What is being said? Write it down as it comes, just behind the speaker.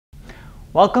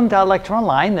Welcome to Lecture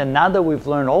Online, and now that we've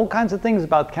learned all kinds of things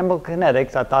about chemical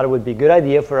kinetics, I thought it would be a good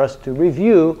idea for us to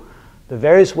review the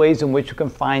various ways in which we can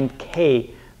find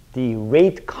K, the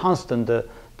rate constant, the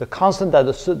constant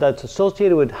that's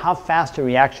associated with how fast a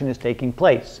reaction is taking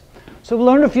place. So we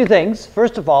learned a few things.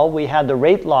 First of all, we had the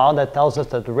rate law that tells us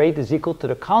that the rate is equal to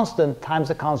the constant times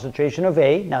the concentration of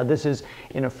A. Now this is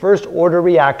in a first order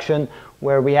reaction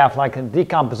where we have like a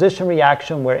decomposition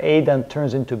reaction where A then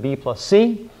turns into B plus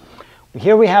C.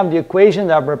 Here we have the equation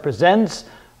that represents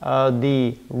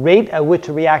the rate at which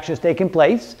a reaction is taking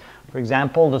place. For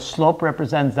example, the slope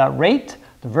represents that rate,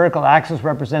 the vertical axis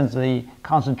represents the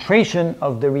concentration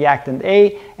of the reactant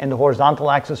A, and the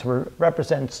horizontal axis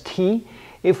represents T.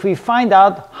 If we find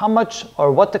out how much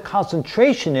or what the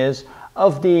concentration is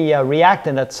of the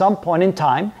reactant at some point in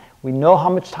time, we know how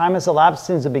much time has elapsed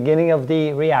since the beginning of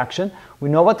the reaction, we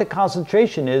know what the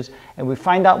concentration is, and we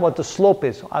find out what the slope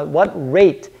is, at what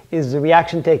rate is the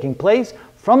reaction taking place.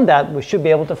 From that, we should be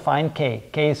able to find K.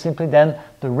 K is simply then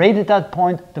the rate at that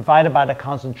point divided by the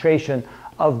concentration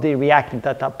of the reactant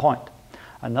at that point.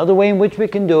 Another way in which we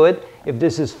can do it, if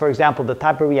this is, for example, the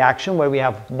type of reaction where we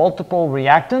have multiple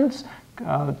reactants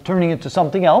turning into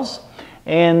something else,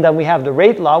 and then we have the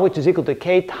rate law, which is equal to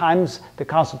K times the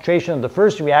concentration of the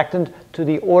first reactant to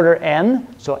the order n.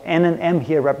 So n and m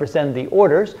here represent the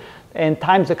orders, and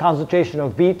times the concentration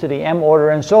of B to the m order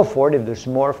and so forth. If there's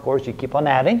more, of course, you keep on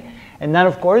adding. And then,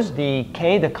 of course, the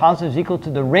K, the constant, is equal to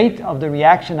the rate of the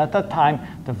reaction at that time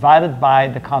divided by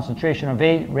the concentration of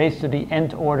A raised to the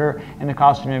nth order and the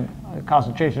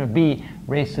concentration of B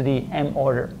raised to the m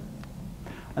order.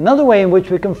 Another way in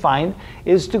which we can find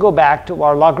is to go back to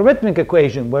our logarithmic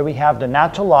equation where we have the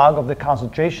natural log of the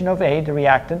concentration of A, the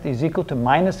reactant, is equal to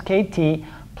minus Kt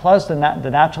plus the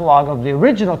natural log of the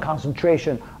original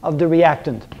concentration of the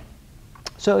reactant.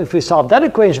 So if we solve that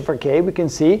equation for K, we can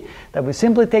see that we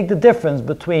simply take the difference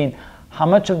between how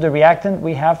much of the reactant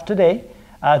we have today,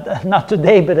 not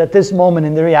today, but at this moment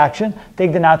in the reaction,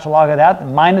 take the natural log of that,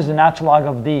 minus the natural log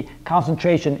of the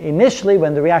concentration initially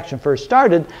when the reaction first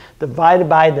started, divided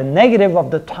by the negative of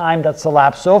the time that's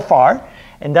elapsed so far,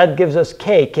 and that gives us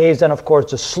K. K is then, of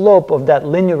course, the slope of that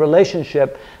linear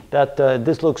relationship that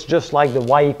this looks just like the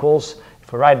y equals,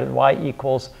 if we write it, y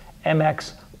equals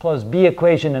mx plus b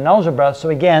equation in algebra. So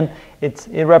again, it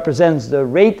represents the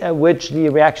rate at which the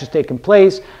reaction is taking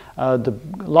place. The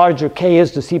larger K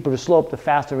is, the steeper the slope, the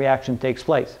faster reaction takes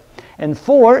place. And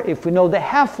 4, if we know the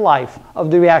half-life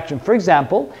of the reaction, for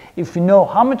example, if we know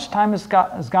how much time has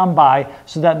gone by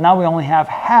so that now we only have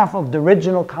half of the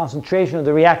original concentration of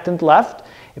the reactant left,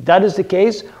 if that is the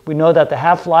case, we know that the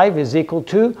half-life is equal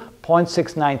to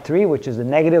 0.693, which is the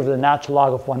negative of the natural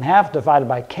log of 1/2 divided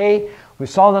by K. We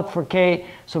solve that for K,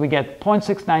 so we get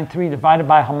 0.693 divided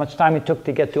by how much time it took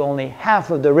to get to only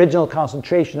half of the original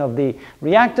concentration of the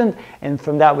reactant, and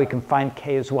from that we can find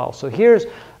K as well. So here's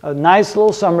a nice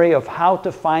little summary of how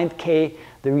to find K,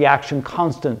 the reaction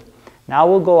constant. Now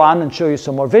we'll go on and show you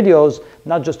some more videos,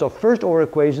 not just of first order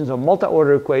equations or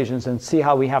multi-order equations, and see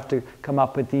how we have to come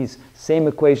up with these same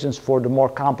equations for the more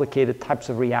complicated types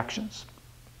of reactions.